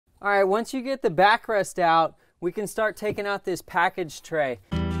All right, once you get the backrest out, we can start taking out this package tray.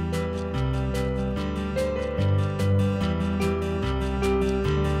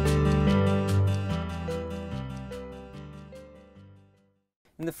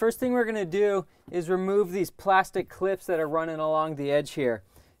 And the first thing we're going to do is remove these plastic clips that are running along the edge here.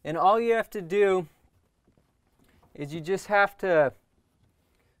 And all you have to do is you just have to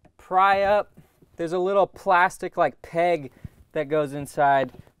pry up. There's a little plastic like peg that goes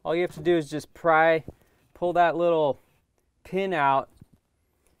inside. All you have to do is just pull that little pin out,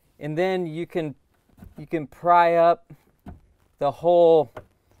 and then you can pry up the whole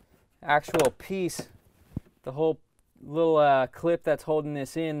actual piece, the whole little clip that's holding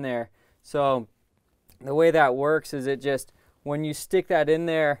this in there. So the way that works is it just, when you stick that in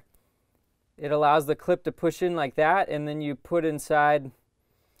there, it allows the clip to push in like that, and then you put inside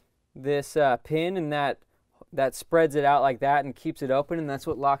this pin, and that spreads it out like that and keeps it open, and that's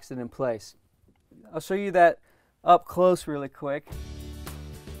what locks it in place. I'll show you that up close really quick.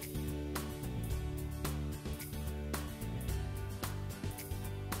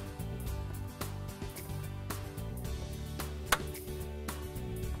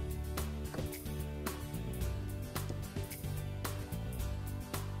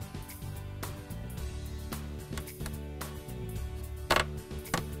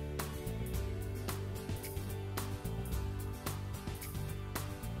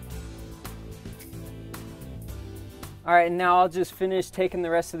 All right, and now I'll just finish taking the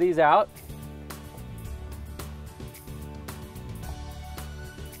rest of these out.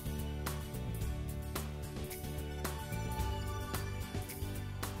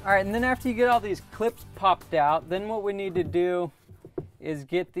 All right, and then after you get all these clips popped out, then what we need to do is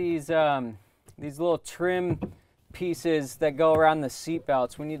get these little trim pieces that go around the seat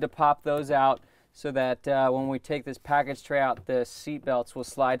belts. We need to pop those out so that when we take this package tray out, the seat belts will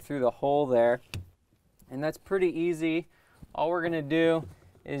slide through the hole there. And that's pretty easy. All we're gonna do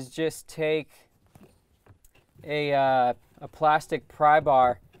is just take a plastic pry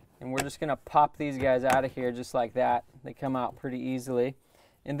bar, and we're just gonna pop these guys out of here just like that. They come out pretty easily.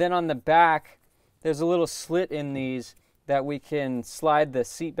 And then on the back, there's a little slit in these that we can slide the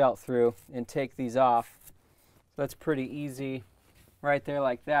seat belt through and take these off. So that's pretty easy right there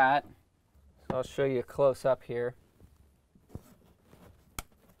like that. So I'll show you a close up here.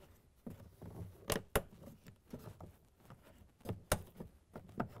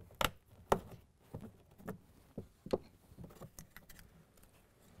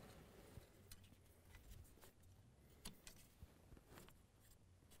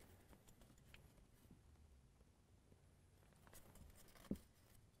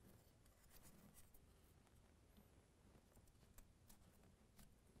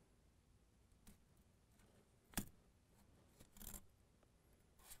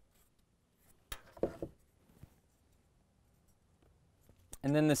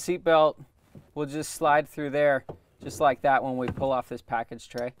 And then the seat belt will just slide through there just like that when we pull off this package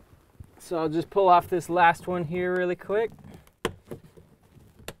tray. So I'll just pull off this last one here really quick.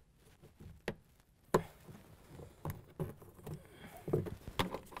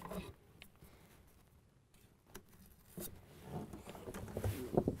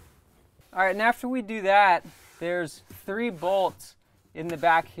 All right, and after we do that, there's 3 bolts in the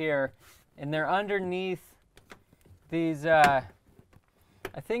back here, and they're underneath these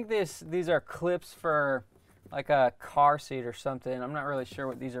I think these are clips for like a car seat or something. I'm not really sure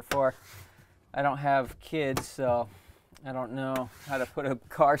what these are for. I don't have kids, so I don't know how to put a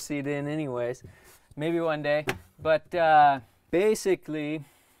car seat in anyways. Maybe one day. But basically,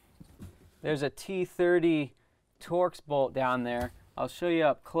 there's a T30 Torx bolt down there. I'll show you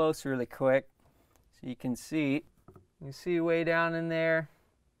up close really quick so you can see. You see way down in there?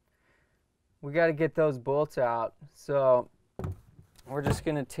 We got to get those bolts out. So we're just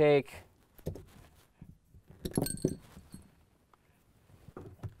going to take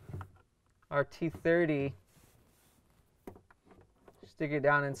our T30, stick it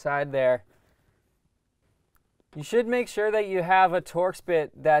down inside there. You should make sure that you have a Torx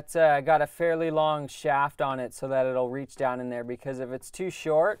bit that's got a fairly long shaft on it so that it'll reach down in there, because if it's too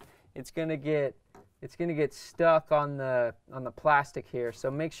short, it's going to get stuck on the plastic here. So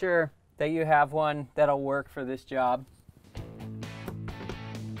make sure that you have one that'll work for this job.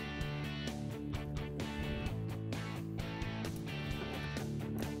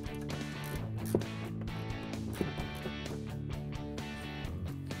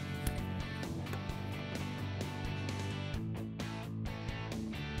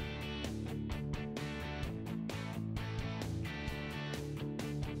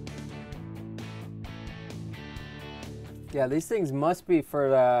 Yeah, these things must be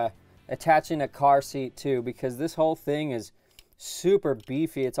for attaching a car seat too, because this whole thing is super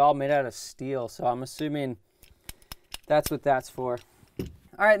beefy. It's all made out of steel, so I'm assuming that's what that's for.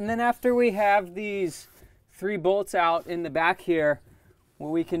 All right, and then after we have these 3 bolts out in the back here, what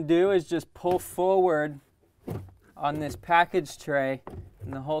we can do is just pull forward on this package tray,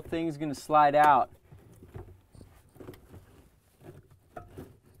 and the whole thing is going to slide out.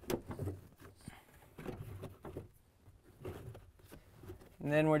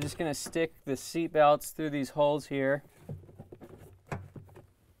 And then we're just going to stick the seat belts through these holes here.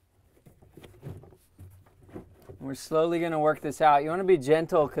 We're slowly going to work this out. You want to be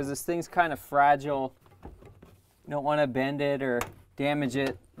gentle because this thing's kind of fragile. You don't want to bend it or damage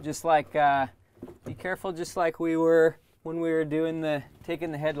it. Just like, be careful just like we were when we were doing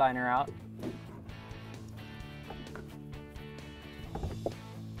taking the headliner out.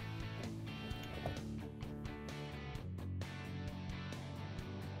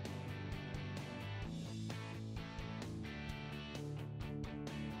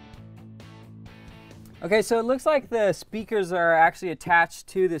 Okay, so it looks like the speakers are actually attached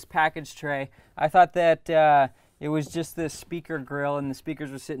to this package tray. I thought that it was just this speaker grill and the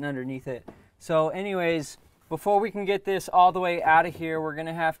speakers were sitting underneath it. So anyways, before we can get this all the way out of here, we're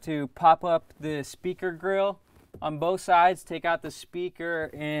gonna have to pop up the speaker grill on both sides, take out the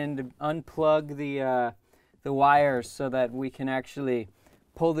speaker and unplug the wires so that we can actually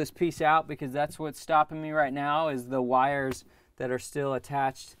pull this piece out, because that's what's stopping me right now is the wires that are still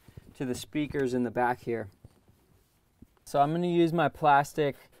attached to the speakers in the back here. So I'm going to use my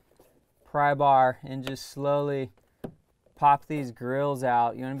plastic pry bar and just slowly pop these grills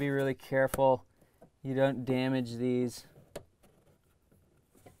out. You want to be really careful you don't damage these.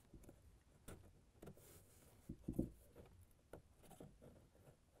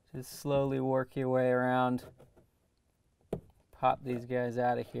 Just slowly work your way around. Pop these guys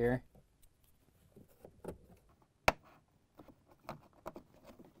out of here.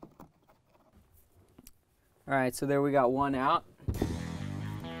 All right, so there we got one out.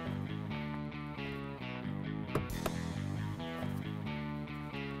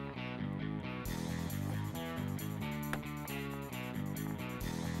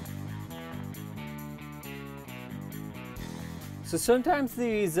 So sometimes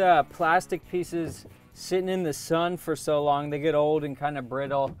these plastic pieces sitting in the sun for so long, they get old and kind of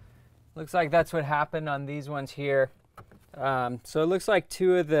brittle. Looks like that's what happened on these ones here. So it looks like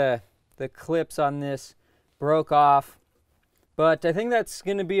 2 of the clips on this broke off, but I think that's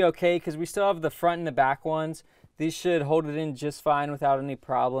going to be okay because we still have the front and the back ones. These should hold it in just fine without any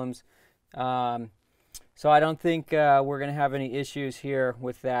problems. So I don't think we're going to have any issues here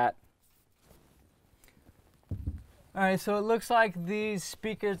with that. All right, so it looks like these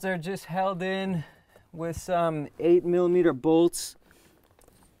speakers are just held in with some 8mm bolts.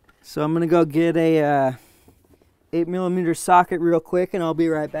 So I'm going to go get a 8mm socket real quick and I'll be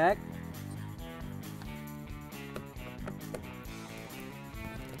right back.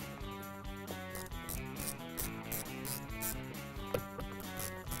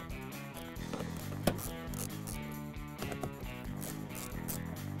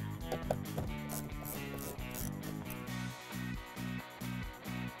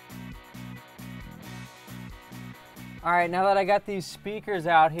 All right, now that I got these speakers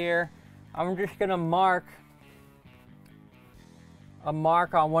out here, I'm just gonna mark a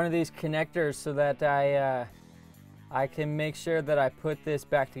mark on one of these connectors so that I can make sure that I put this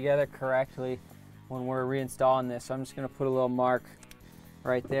back together correctly when we're reinstalling this. So I'm just gonna put a little mark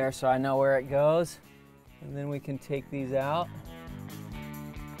right there so I know where it goes, and then we can take these out.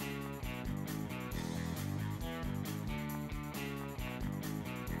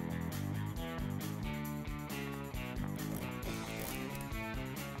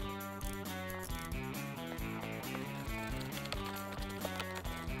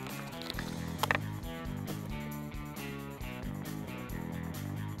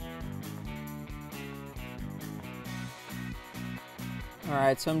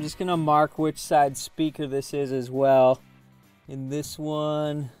 Alright, so I'm just going to mark which side speaker this is as well. In this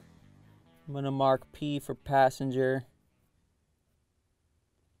one, I'm going to mark P for passenger.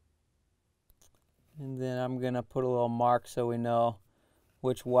 And then I'm going to put a little mark so we know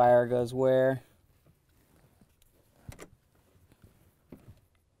which wire goes where.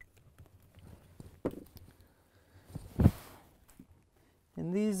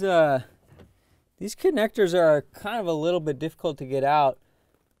 And these connectors are kind of a little bit difficult to get out.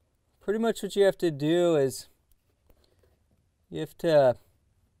 Pretty much what you have to do is you have to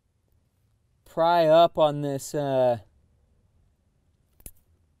pry up on this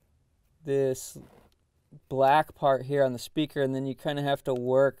this black part here on the speaker, and then you kind of have to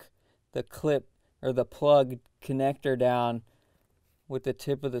work the clip or the plug connector down with the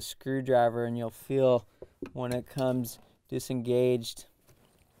tip of the screwdriver, and you'll feel when it comes disengaged,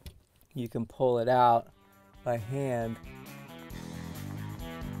 you can pull it out by hand.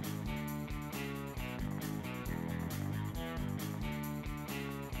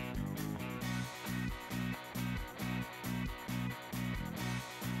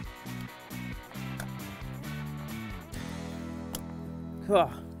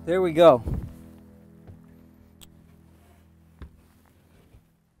 There we go.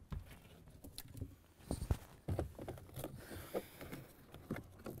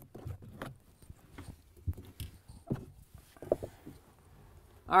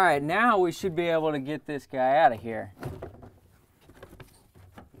 All right, now we should be able to get this guy out of here.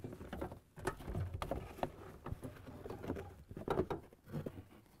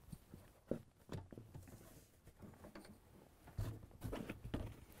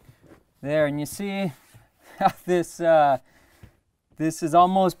 There, and you see how this is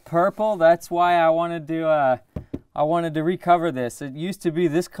almost purple. That's why I wanted to recover this. It used to be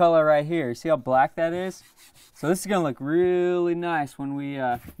this color right here. You see how black that is? So this is gonna look really nice when we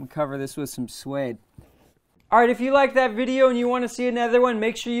cover this with some suede. All right, if you like that video and you want to see another one,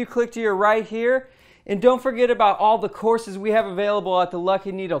 make sure you click to your right here. And don't forget about all the courses we have available at the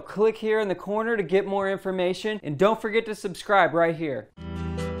Lucky Needle. Click here in the corner to get more information. And don't forget to subscribe right here.